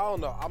 I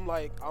don't know.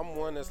 I'm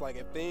one that's like,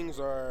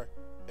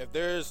 if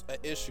there's an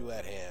issue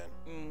at hand,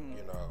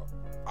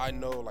 I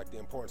know, like, the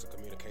importance of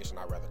communication.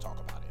 I'd rather talk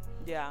about it.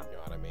 Yeah. You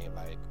know what I mean?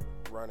 Like,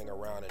 running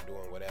around and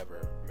doing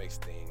whatever makes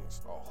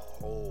things a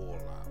whole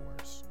lot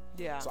worse.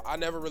 Yeah. So I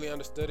never really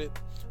understood it.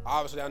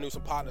 Obviously, I knew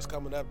some partners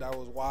coming up that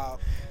was wild.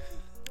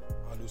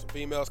 I knew some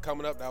females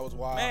coming up that was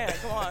wild. Man,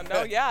 come on.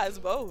 No, yeah, it's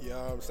both. You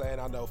know what I'm saying?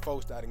 I know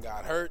folks that done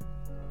got hurt.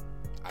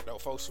 I know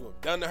folks who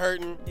have done the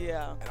hurting.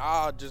 Yeah. And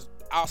I'll just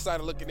outside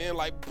of looking in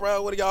like,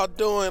 bro, what are y'all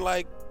doing?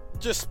 Like,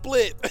 just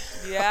split.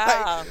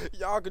 Yeah. Like,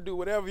 y'all can do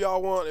whatever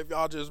y'all want. If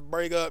y'all just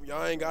break up,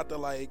 y'all ain't got to,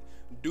 like,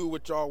 do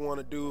what y'all want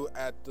to do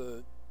at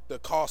the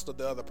cost of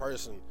the other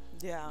person.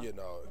 Yeah.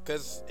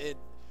 Because it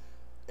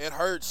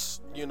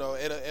hurts,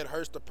 it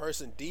hurts the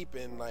person deep,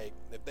 and, like,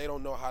 if they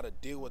don't know how to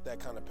deal with that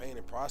kind of pain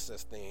and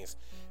process things,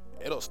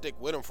 it'll stick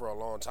with them for a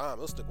long time.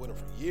 It'll stick with them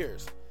for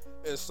years.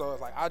 And so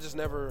it's like,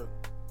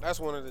 that's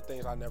one of the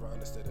things I never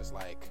understood, is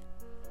like,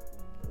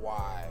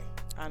 why?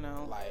 I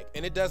know. Like,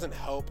 and it doesn't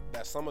help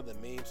that some of the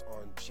memes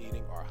on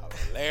cheating are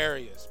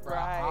hilarious, bro.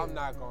 Right. I'm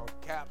not gonna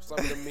cap, some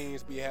of the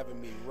memes be having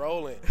me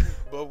rolling,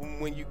 but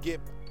when you get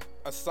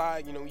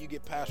aside, when you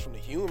get past from the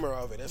humor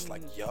of it, it's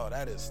like, yo,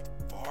 that is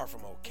far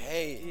from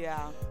okay.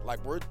 Yeah.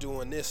 Like, we're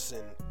doing this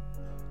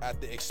at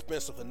the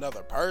expense of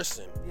another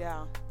person.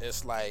 Yeah.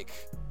 It's like,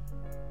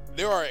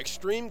 there are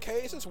extreme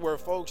cases where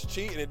folks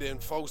cheat and then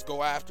folks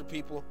go after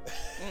people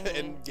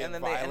and get and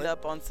then violent. they end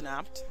up on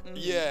Snapped.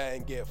 Yeah,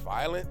 and get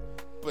violent.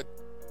 But,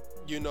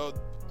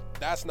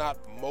 that's not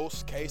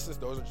most cases.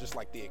 Those are just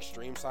like the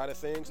extreme side of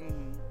things.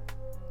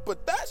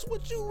 But that's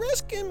what you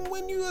risking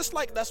when it's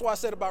like, that's why I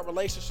said about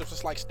relationships,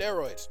 it's like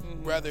steroids.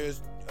 Whether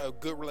it's a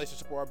good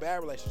relationship or a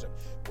bad relationship,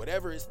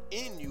 whatever is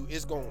in you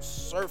is going to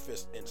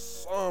surface in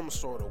some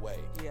sort of way.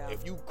 Yeah.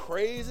 If you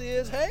crazy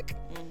as heck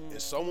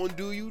and someone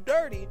do you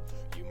dirty,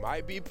 you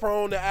might be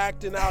prone to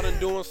acting out and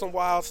doing some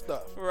wild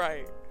stuff.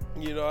 Right.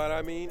 You know what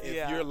I mean? If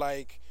Yeah. you're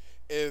like,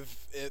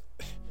 if it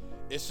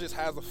just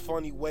has a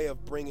funny way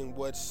of bringing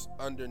what's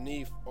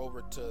underneath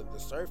over to the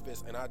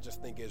surface, and I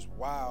just think it's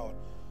wild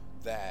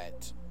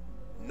that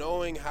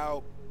knowing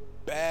how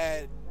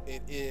bad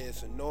it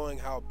is and knowing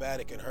how bad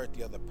it can hurt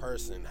the other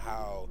person,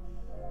 how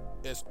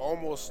it's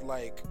almost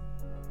like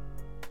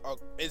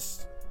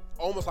it's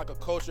almost like a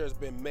culture has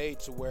been made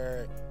to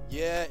where,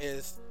 yeah,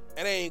 it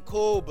ain't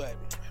cool, but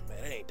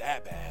man, it ain't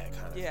that bad,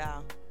 kind of. Yeah.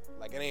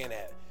 Like, it ain't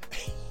that.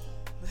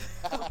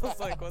 I was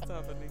like, what's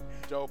happening?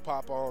 Joe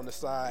Papa on the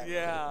side.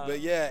 Yeah.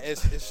 But yeah,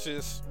 it's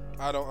just,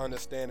 I don't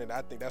understand it.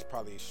 I think that's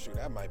probably,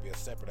 that might be a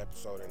separate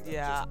episode.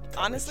 Yeah.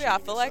 Honestly, I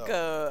feel like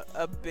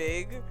a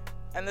big,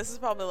 and this is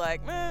probably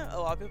like, a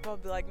lot of people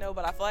probably be like, no,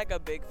 but I feel like a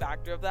big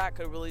factor of that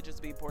could really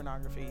just be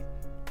pornography,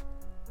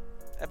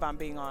 if I'm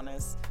being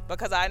honest.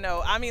 Because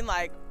I mean,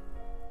 like,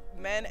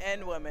 men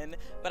and women,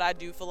 but I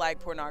do feel like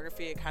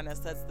pornography, it kind of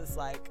sets this,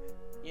 like,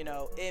 you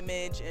know,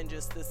 image and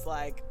just this,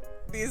 like,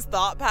 these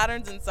thought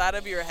patterns inside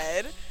of your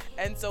head.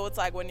 And so it's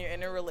like when you're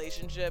in a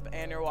relationship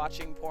and you're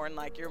watching porn,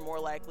 like, you're more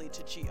likely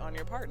to cheat on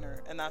your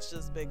partner. And that's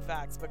just big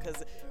facts,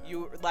 because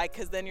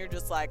because then you're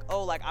just like,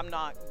 oh, like, I'm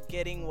not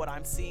getting what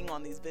I'm seeing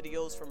on these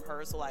videos from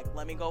her, so like,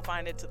 let me go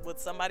find it with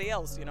somebody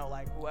else, you know,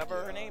 like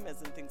whoever her name is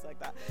and things like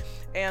that.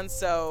 And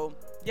so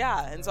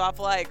and so I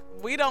feel like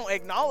we don't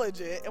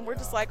acknowledge it, and we're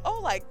just like, oh,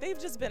 like, they've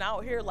just been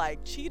out here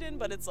like cheating,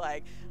 but it's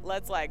like,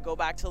 let's like go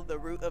back to the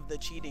root of the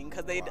cheating,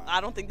 because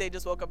I don't think they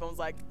just woke up and was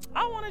like,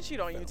 I want to cheat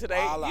on you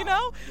today, you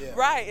know?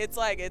 Right. It's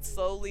like, it's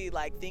slowly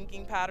like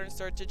thinking patterns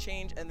start to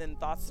change, and then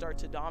thoughts start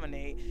to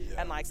dominate,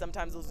 and like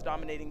sometimes those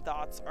dominating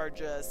thoughts are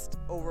just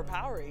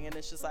overpowering, and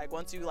it's just like,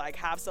 once you like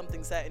have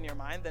something set in your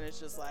mind, then it's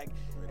just like,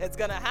 it's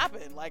gonna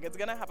happen. Like, it's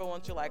gonna happen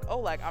once you're like, oh,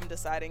 like, I'm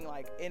deciding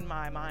like in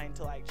my mind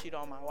to like cheat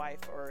on my wife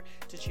or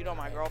to cheat on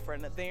my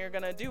girlfriend, then you're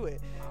gonna do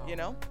it, you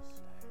know?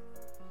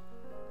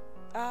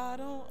 I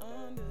don't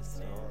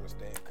understand.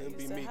 Could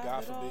be me,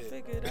 God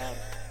forbid.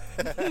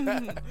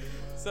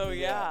 So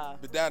yeah.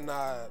 But I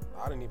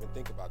didn't even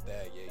think about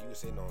that. Yeah, you were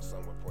sitting on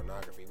something with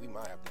pornography. We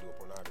might have to do a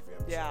pornography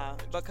episode. Yeah,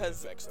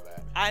 because the effects of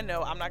that. I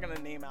know I'm not gonna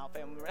name out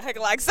family.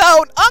 Like,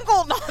 so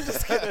uncle, no, I'm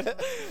just kidding.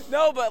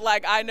 No, but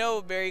like, I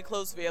know very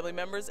close family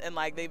members, and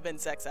like, they've been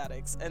sex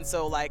addicts, and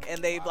so like,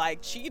 and they've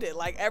like cheated.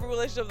 Like, every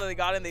relationship that they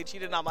got in, they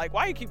cheated. And I'm like,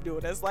 why you keep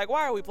doing this? Like,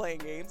 why are we playing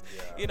games?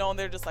 You know, and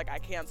they're just like, I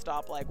can't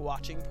stop like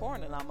watching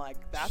porn, and I'm like,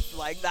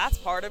 that's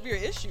part of your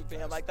issue,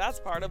 fam. Like, that's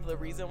part of the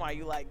reason why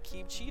you like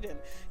keep cheating,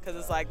 because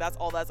it's like, that's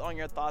all that's on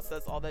your thoughts,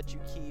 that's all that you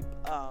keep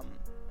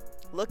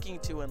looking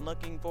to and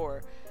looking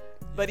for.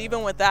 But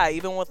even with that,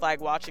 even with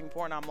like watching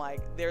porn, I'm like,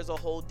 there's a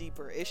whole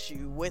deeper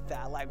issue with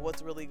that. Like,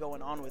 what's really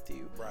going on with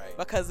you? Right.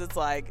 Because it's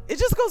like, it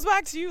just goes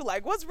back to you.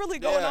 Like, what's really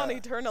going on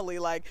eternally?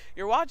 Like,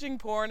 you're watching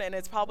porn, and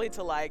it's probably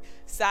to like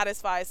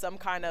satisfy some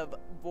kind of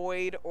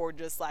void or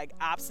just like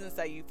absence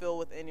that you feel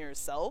within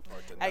yourself.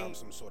 Or to numb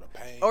some sort of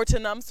pain. Or to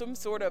numb some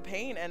sort of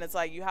pain. And it's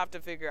like, you have to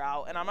figure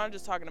out, and I'm not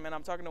just talking to men,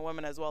 I'm talking to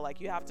women as well.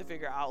 Like, you have to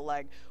figure out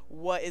like,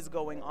 what is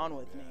going on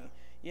with me?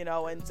 You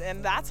know, and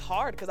that's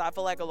hard, because I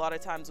feel like a lot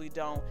of times we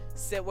don't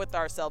sit with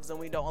ourselves, and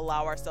we don't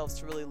allow ourselves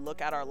to really look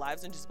at our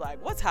lives and just be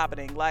like, what's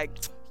happening? Like,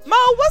 Mo,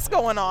 what's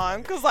going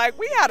on? Because like,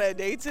 we had a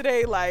date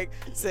today, like,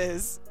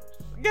 sis,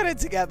 get it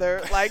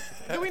together. Like,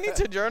 do we need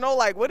to journal?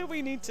 Like, what do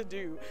we need to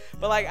do?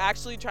 But like,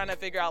 actually trying to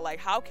figure out like,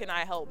 how can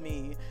I help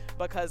me?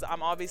 Because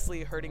I'm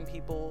obviously hurting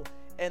people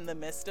in the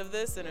midst of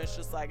this, and it's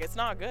just like, it's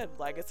not good.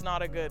 Like, it's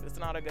not a good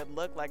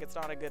look. Like, it's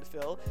not a good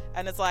feel.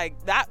 And it's like,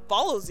 that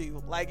follows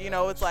you. Like, you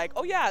know, it's like,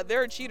 oh yeah,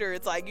 they're a cheater.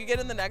 It's like, you get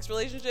in the next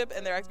relationship,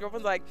 and their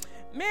ex-girlfriend's like,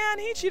 man,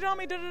 he cheated on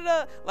me,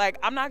 da-da-da. Like,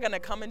 I'm not gonna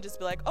come and just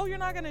be like, oh, you're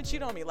not gonna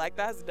cheat on me. Like,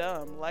 that's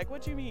dumb. Like,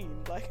 what you mean?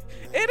 Like,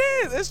 it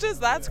is. It's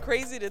just, that's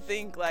crazy to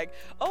think like,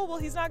 oh, well,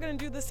 he's not gonna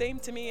do the same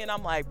to me. And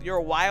I'm like,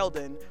 you're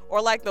wildin'.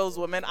 Or like those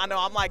women, I know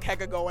I'm like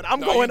hecka going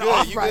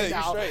off right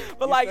now.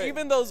 But like,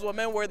 even those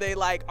women where they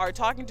like are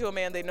talking to a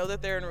man, they know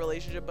that they're in a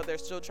relationship, but they're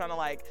still trying to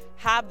like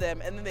have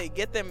them, and then they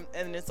get them,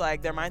 and it's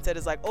like, their mindset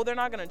is like, oh, they're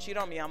not gonna cheat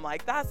on me. I'm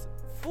like, that's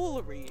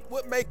foolery.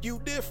 What make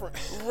you different?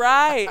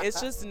 Right.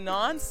 It's just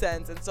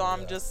nonsense. And so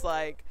I'm just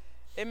like,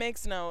 it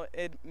makes no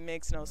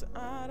sense.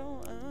 I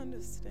don't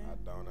understand.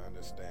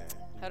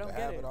 I don't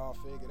get it all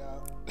figured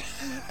out.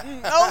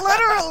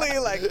 Oh, literally,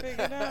 like,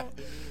 figured out.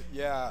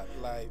 Yeah,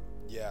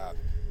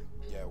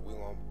 we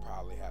gonna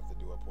probably have to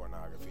do a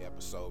pornography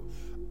episode.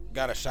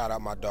 Gotta shout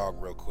out my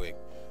dog real quick.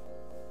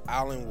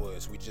 Alan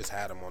Woods, we just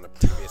had him on the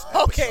previous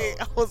episode. Okay,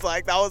 I was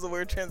like, that was a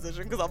weird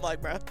transition, because I'm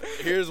like, bro.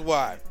 Here's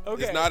why.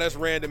 Okay. It's not as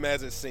random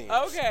as it seems.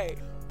 Okay.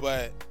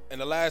 But in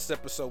the last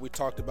episode, we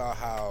talked about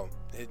how,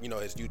 his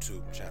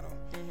YouTube channel,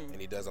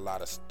 and he does a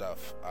lot of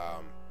stuff.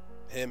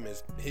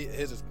 His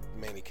is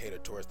mainly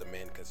catered towards the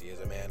men, because he is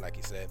a man, like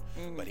he said.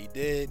 But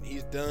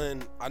he's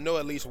done, I know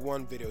at least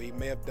one video. He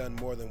may have done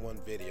more than one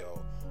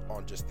video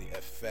on just the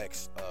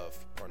effects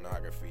of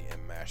pornography and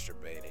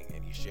masturbating,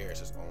 and he shares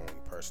his own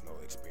personal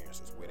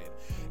experiences with it.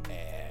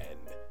 And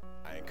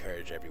I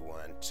encourage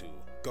everyone to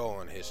go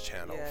on his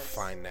channel,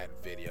 find that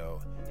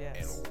video,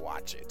 and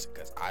watch it,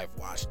 because I've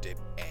watched it,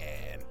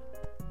 and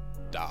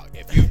dog,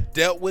 if you've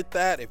dealt with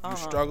that, if you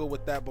struggled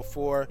with that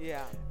before,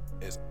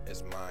 it's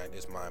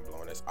mind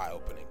blowing. It's eye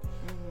opening.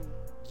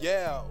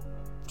 Yeah.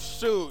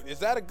 Shoot, is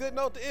that a good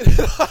note to end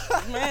it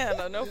on?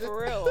 Man, no,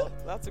 for real.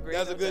 That's a great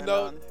note. That's a good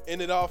note.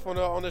 End it off on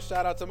a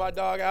shout out to my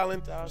dog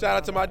Alan. Shout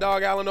out to my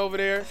dog Alan over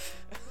there.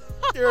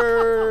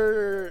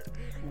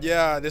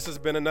 Yeah, this has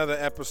been another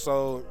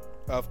episode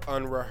of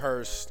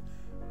Unrehearsed.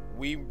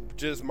 We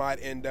just might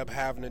end up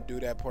having to do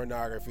that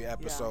pornography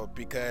episode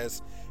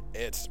because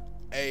it's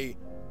a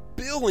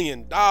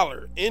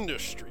billion-dollar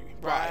industry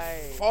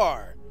by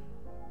far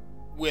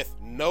with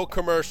no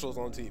commercials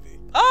on TV.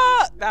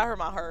 That hurt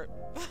my heart.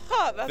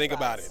 Think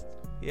about it.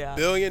 Yeah.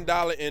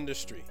 Billion-dollar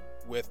industry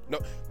with no.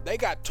 They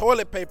got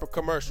toilet paper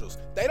commercials.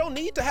 They don't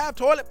need to have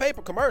toilet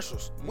paper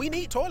commercials. We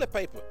need toilet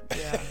paper.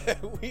 Yeah.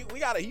 we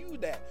gotta use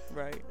that.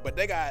 Right. But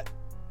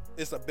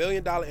it's a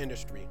billion-dollar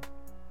industry.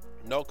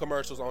 No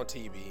commercials on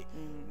TV.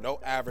 No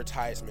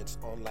advertisements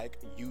on like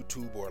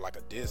YouTube or like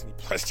a Disney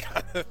Plus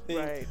kind of thing.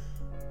 Right.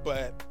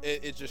 But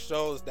it just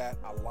shows that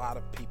a lot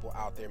of people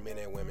out there, men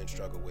and women,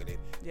 struggle with it.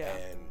 Yeah.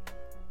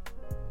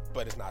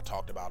 But it's not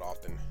talked about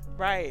often.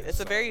 Right. It's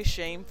a very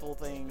shameful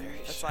thing.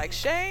 It's like,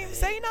 shame,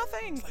 say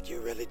nothing. It's like,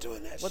 you're really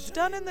doing that. What's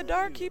done in the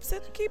dark, keep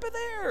it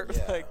there.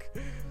 Yeah.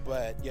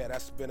 But yeah,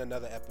 that's been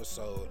another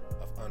episode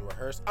of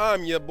Unrehearsed.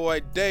 I'm your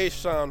boy,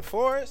 Deshaun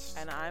Forrest.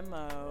 And I'm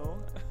Mo.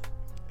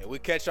 And we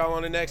catch y'all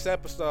on the next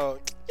episode.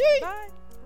 Bye.